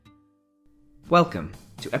Welcome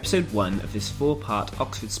to episode 1 of this 4-part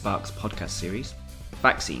Oxford Sparks podcast series,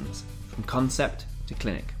 Vaccines, from Concept to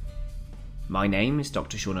Clinic. My name is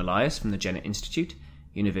Dr. Sean Elias from the Jenner Institute,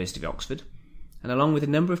 University of Oxford, and along with a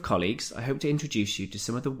number of colleagues, I hope to introduce you to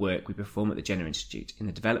some of the work we perform at the Jenner Institute in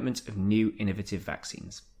the development of new innovative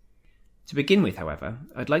vaccines. To begin with, however,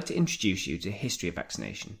 I'd like to introduce you to the history of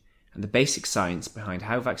vaccination and the basic science behind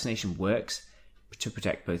how vaccination works to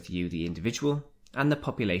protect both you, the individual, and the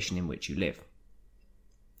population in which you live.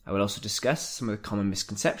 I will also discuss some of the common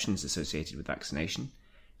misconceptions associated with vaccination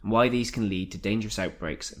and why these can lead to dangerous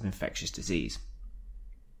outbreaks of infectious disease.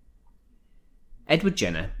 Edward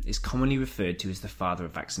Jenner is commonly referred to as the father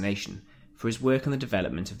of vaccination for his work on the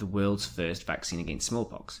development of the world's first vaccine against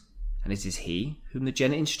smallpox, and it is he whom the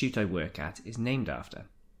Jenner Institute I work at is named after.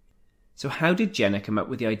 So how did Jenner come up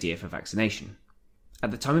with the idea for vaccination? At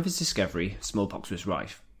the time of his discovery, smallpox was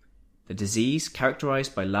rife. The disease,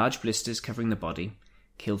 characterised by large blisters covering the body,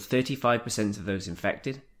 killed 35% of those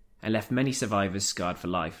infected and left many survivors scarred for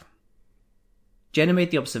life. Jenner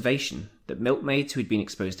made the observation that milkmaids who had been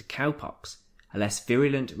exposed to cowpox, a less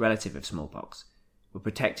virulent relative of smallpox, were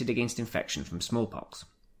protected against infection from smallpox.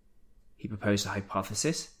 He proposed a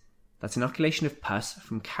hypothesis that inoculation of pus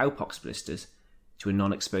from cowpox blisters to a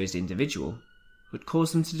non-exposed individual would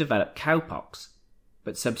cause them to develop cowpox,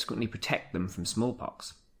 but subsequently protect them from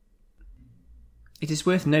smallpox. It is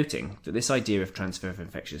worth noting that this idea of transfer of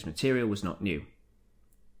infectious material was not new.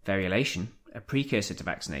 Variolation, a precursor to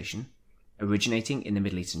vaccination, originating in the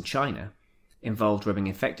Middle East and China, involved rubbing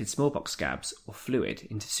infected smallpox scabs or fluid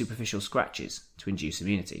into superficial scratches to induce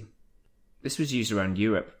immunity. This was used around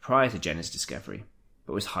Europe prior to Jenner's discovery,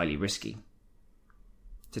 but was highly risky.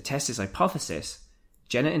 To test his hypothesis,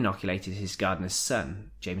 Jenner inoculated his gardener's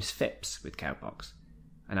son, James Phipps, with cowpox,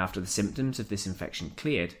 and after the symptoms of this infection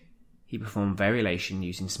cleared, he performed variolation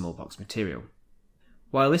using smallpox material.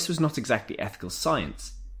 While this was not exactly ethical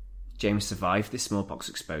science, James survived this smallpox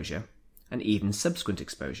exposure and even subsequent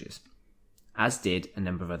exposures, as did a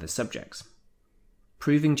number of other subjects,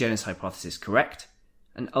 proving Jenner's hypothesis correct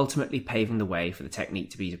and ultimately paving the way for the technique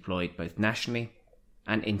to be deployed both nationally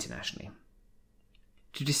and internationally.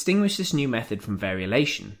 To distinguish this new method from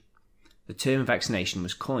variolation, the term vaccination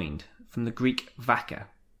was coined from the Greek vaka,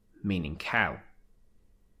 meaning cow.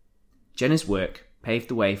 Jenner's work paved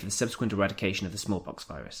the way for the subsequent eradication of the smallpox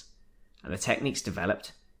virus, and the techniques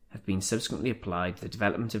developed have been subsequently applied to the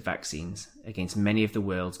development of vaccines against many of the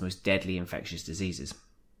world's most deadly infectious diseases.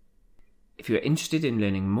 If you are interested in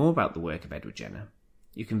learning more about the work of Edward Jenner,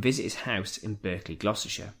 you can visit his house in Berkeley,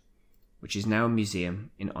 Gloucestershire, which is now a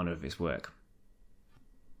museum in honour of his work.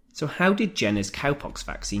 So how did Jenner's cowpox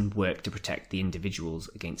vaccine work to protect the individuals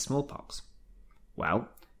against smallpox? Well,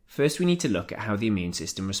 first we need to look at how the immune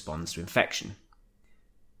system responds to infection.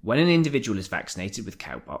 When an individual is vaccinated with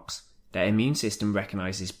cowpox, their immune system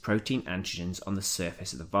recognises protein antigens on the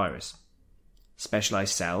surface of the virus.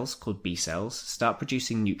 Specialised cells, called B cells, start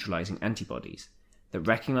producing neutralising antibodies that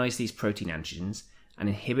recognise these protein antigens and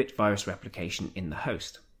inhibit virus replication in the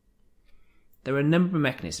host. There are a number of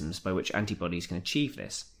mechanisms by which antibodies can achieve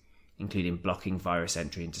this, including blocking virus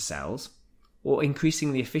entry into cells, or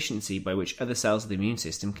increasing the efficiency by which other cells of the immune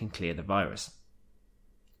system can clear the virus.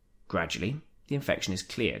 Gradually, the infection is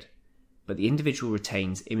cleared, but the individual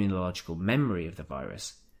retains immunological memory of the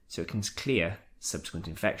virus, so it can clear subsequent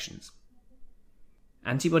infections.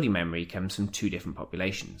 Antibody memory comes from two different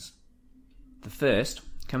populations. The first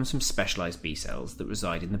comes from specialised B cells that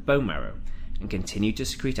reside in the bone marrow and continue to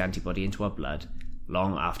secrete antibody into our blood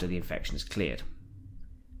long after the infection is cleared.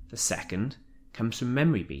 The second comes from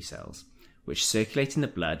memory B cells, which circulate in the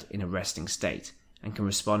blood in a resting state and can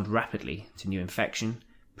respond rapidly to new infection,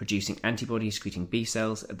 producing antibody-secreting B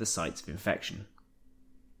cells at the sites of infection.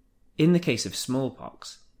 In the case of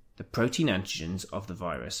smallpox, the protein antigens of the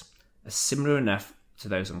virus are similar enough to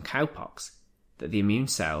those on cowpox that the immune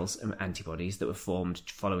cells and antibodies that were formed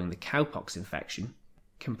following the cowpox infection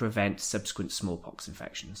can prevent subsequent smallpox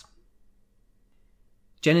infections.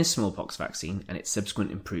 Jenner's smallpox vaccine and its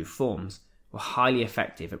subsequent improved forms were highly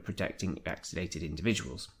effective at protecting vaccinated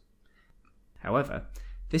individuals. However,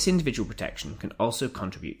 this individual protection can also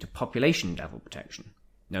contribute to population-level protection,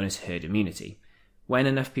 known as herd immunity, when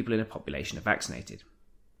enough people in a population are vaccinated.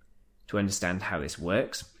 To understand how this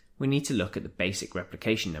works, we need to look at the basic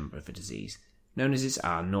replication number of a disease, known as its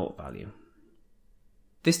R0 value.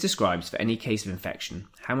 This describes for any case of infection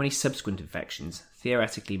how many subsequent infections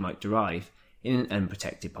theoretically might derive in an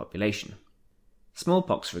unprotected population.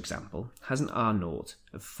 Smallpox, for example, has an R0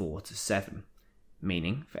 of 4 to 7,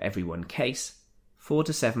 meaning for every one case, 4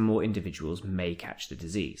 to 7 more individuals may catch the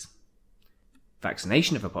disease.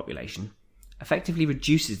 Vaccination of a population effectively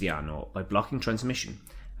reduces the R0 by blocking transmission,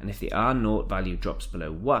 and if the R0 value drops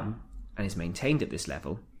below 1 and is maintained at this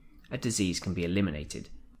level, a disease can be eliminated,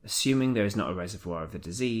 assuming there is not a reservoir of the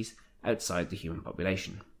disease outside the human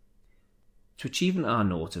population. To achieve an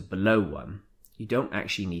R0 of below 1, you don't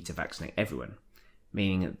actually need to vaccinate everyone,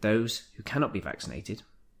 meaning that those who cannot be vaccinated,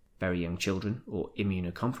 very young children or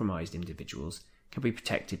immunocompromised individuals, can be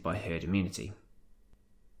protected by herd immunity.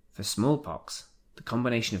 For smallpox, the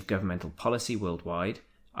combination of governmental policy worldwide,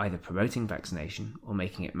 either promoting vaccination or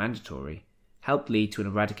making it mandatory, helped lead to an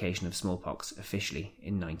eradication of smallpox officially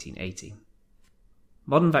in 1980.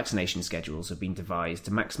 Modern vaccination schedules have been devised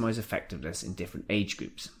to maximise effectiveness in different age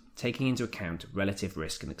groups, taking into account relative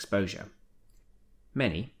risk and exposure.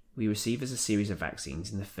 Many we receive as a series of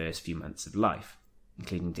vaccines in the first few months of life,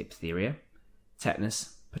 including diphtheria,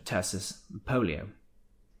 tetanus, pertussis, and polio.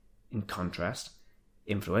 In contrast,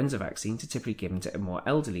 influenza vaccines are typically given to more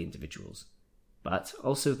elderly individuals, but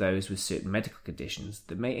also those with certain medical conditions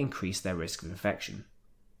that may increase their risk of infection.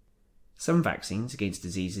 Some vaccines against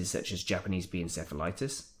diseases such as Japanese bee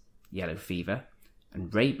encephalitis, yellow fever,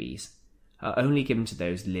 and rabies are only given to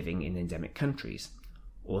those living in endemic countries,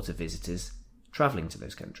 or to visitors travelling to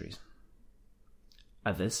those countries.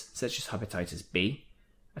 Others, such as hepatitis B,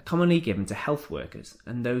 are commonly given to health workers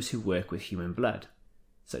and those who work with human blood,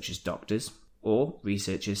 such as doctors or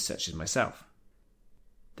researchers such as myself.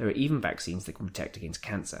 There are even vaccines that can protect against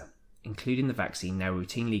cancer, including the vaccine now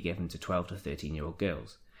routinely given to 12 to 13-year-old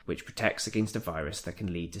girls, which protects against a virus that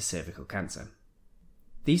can lead to cervical cancer.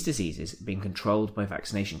 These diseases are being controlled by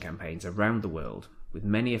vaccination campaigns around the world, with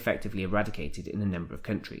many effectively eradicated in a number of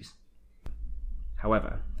countries.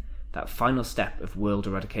 However, that final step of world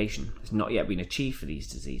eradication has not yet been achieved for these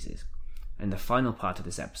diseases, and in the final part of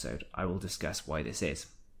this episode I will discuss why this is.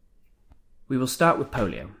 We will start with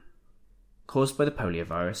polio. Caused by the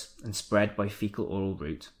poliovirus and spread by fecal-oral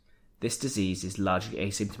route, this disease is largely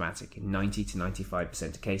asymptomatic in 90 to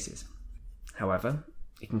 95% of cases. However,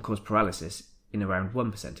 it can cause paralysis in around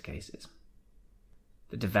 1% of cases.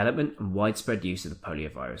 The development and widespread use of the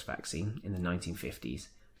poliovirus vaccine in the 1950s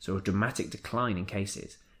saw a dramatic decline in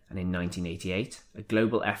cases, and in 1988, a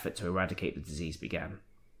global effort to eradicate the disease began.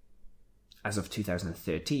 As of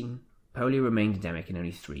 2013, polio remained endemic in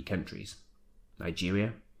only 3 countries: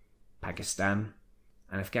 Nigeria, Pakistan,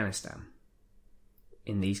 and Afghanistan.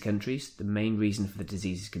 In these countries, the main reason for the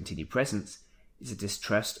disease's continued presence is a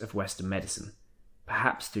distrust of Western medicine,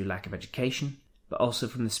 perhaps through lack of education, but also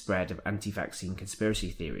from the spread of anti-vaccine conspiracy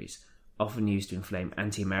theories, often used to inflame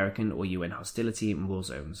anti-American or UN hostility in war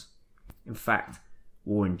zones. In fact,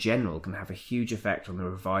 war in general can have a huge effect on the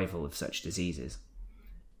revival of such diseases.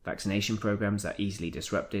 Vaccination programs are easily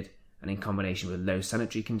disrupted, and in combination with low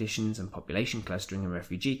sanitary conditions and population clustering in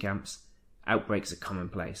refugee camps, outbreaks are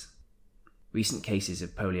commonplace. Recent cases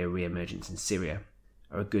of polio re-emergence in Syria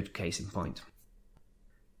are a good case in point.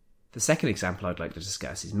 The second example I'd like to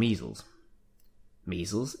discuss is measles.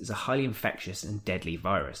 Measles is a highly infectious and deadly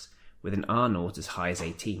virus with an R0 as high as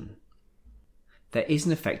 18. There is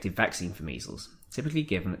an effective vaccine for measles, typically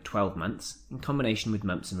given at 12 months in combination with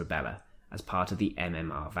mumps and rubella as part of the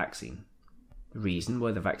MMR vaccine. The reason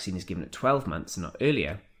why the vaccine is given at 12 months and not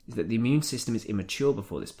earlier is that the immune system is immature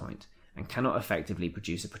before this point and cannot effectively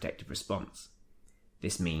produce a protective response.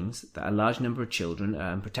 This means that a large number of children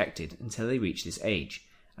are unprotected until they reach this age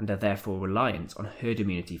and are therefore reliant on herd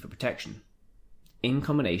immunity for protection. In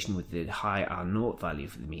combination with the high R0 value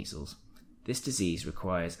for the measles, this disease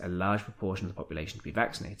requires a large proportion of the population to be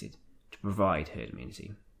vaccinated to provide herd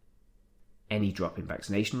immunity. Any drop in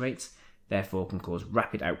vaccination rates therefore can cause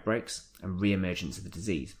rapid outbreaks and re-emergence of the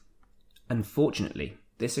disease. Unfortunately,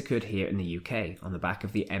 this occurred here in the UK on the back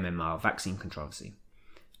of the MMR vaccine controversy,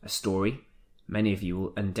 a story many of you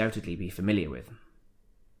will undoubtedly be familiar with.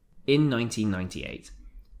 In 1998,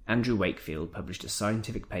 Andrew Wakefield published a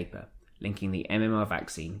scientific paper linking the MMR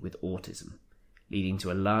vaccine with autism, leading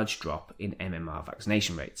to a large drop in MMR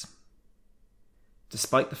vaccination rates.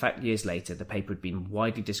 Despite the fact years later the paper had been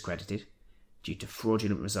widely discredited due to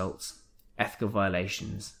fraudulent results, ethical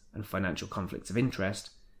violations, and financial conflicts of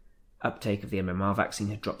interest, uptake of the MMR vaccine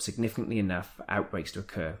had dropped significantly enough for outbreaks to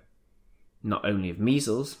occur, not only of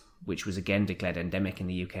measles, which was again declared endemic in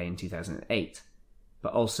the UK in 2008,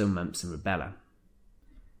 but also mumps and rubella.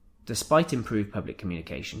 Despite improved public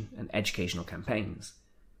communication and educational campaigns,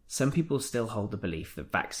 some people still hold the belief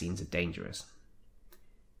that vaccines are dangerous.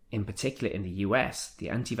 In particular in the US, the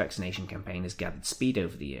anti-vaccination campaign has gathered speed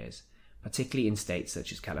over the years, particularly in states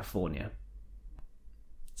such as California.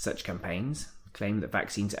 Such campaigns claim that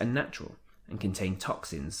vaccines are unnatural and contain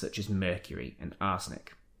toxins such as mercury and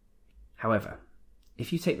arsenic. However,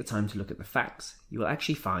 if you take the time to look at the facts, you will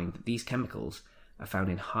actually find that these chemicals are found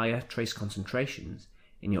in higher trace concentrations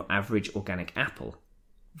in your average organic apple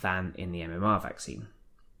than in the MMR vaccine.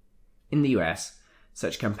 In the US,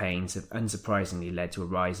 such campaigns have unsurprisingly led to a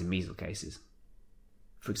rise in measles cases.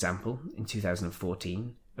 For example, in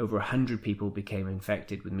 2014, over 100 people became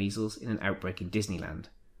infected with measles in an outbreak in Disneyland.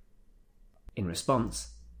 In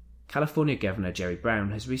response, California Governor Jerry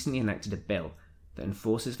Brown has recently enacted a bill that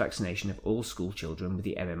enforces vaccination of all school children with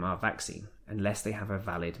the MMR vaccine unless they have a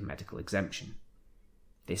valid medical exemption.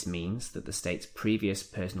 This means that the state's previous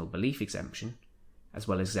personal belief exemption, as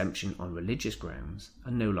well as exemption on religious grounds,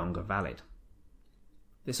 are no longer valid.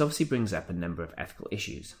 This obviously brings up a number of ethical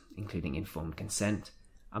issues, including informed consent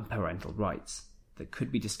and parental rights, that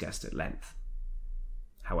could be discussed at length.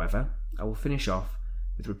 However, I will finish off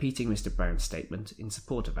with repeating Mr. Brown's statement in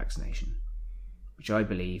support of vaccination, which I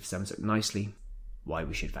believe sums up nicely why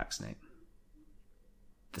we should vaccinate.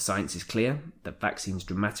 The science is clear that vaccines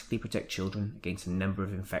dramatically protect children against a number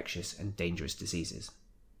of infectious and dangerous diseases.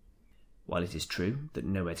 While it is true that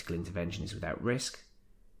no medical intervention is without risk,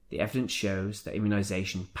 the evidence shows that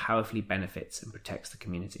immunisation powerfully benefits and protects the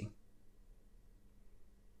community.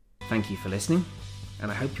 Thank you for listening,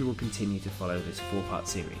 and I hope you will continue to follow this 4-part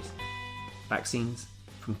series, Vaccines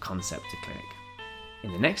from Concept to Clinic.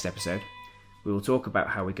 In the next episode, we will talk about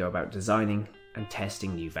how we go about designing and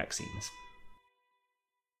testing new vaccines.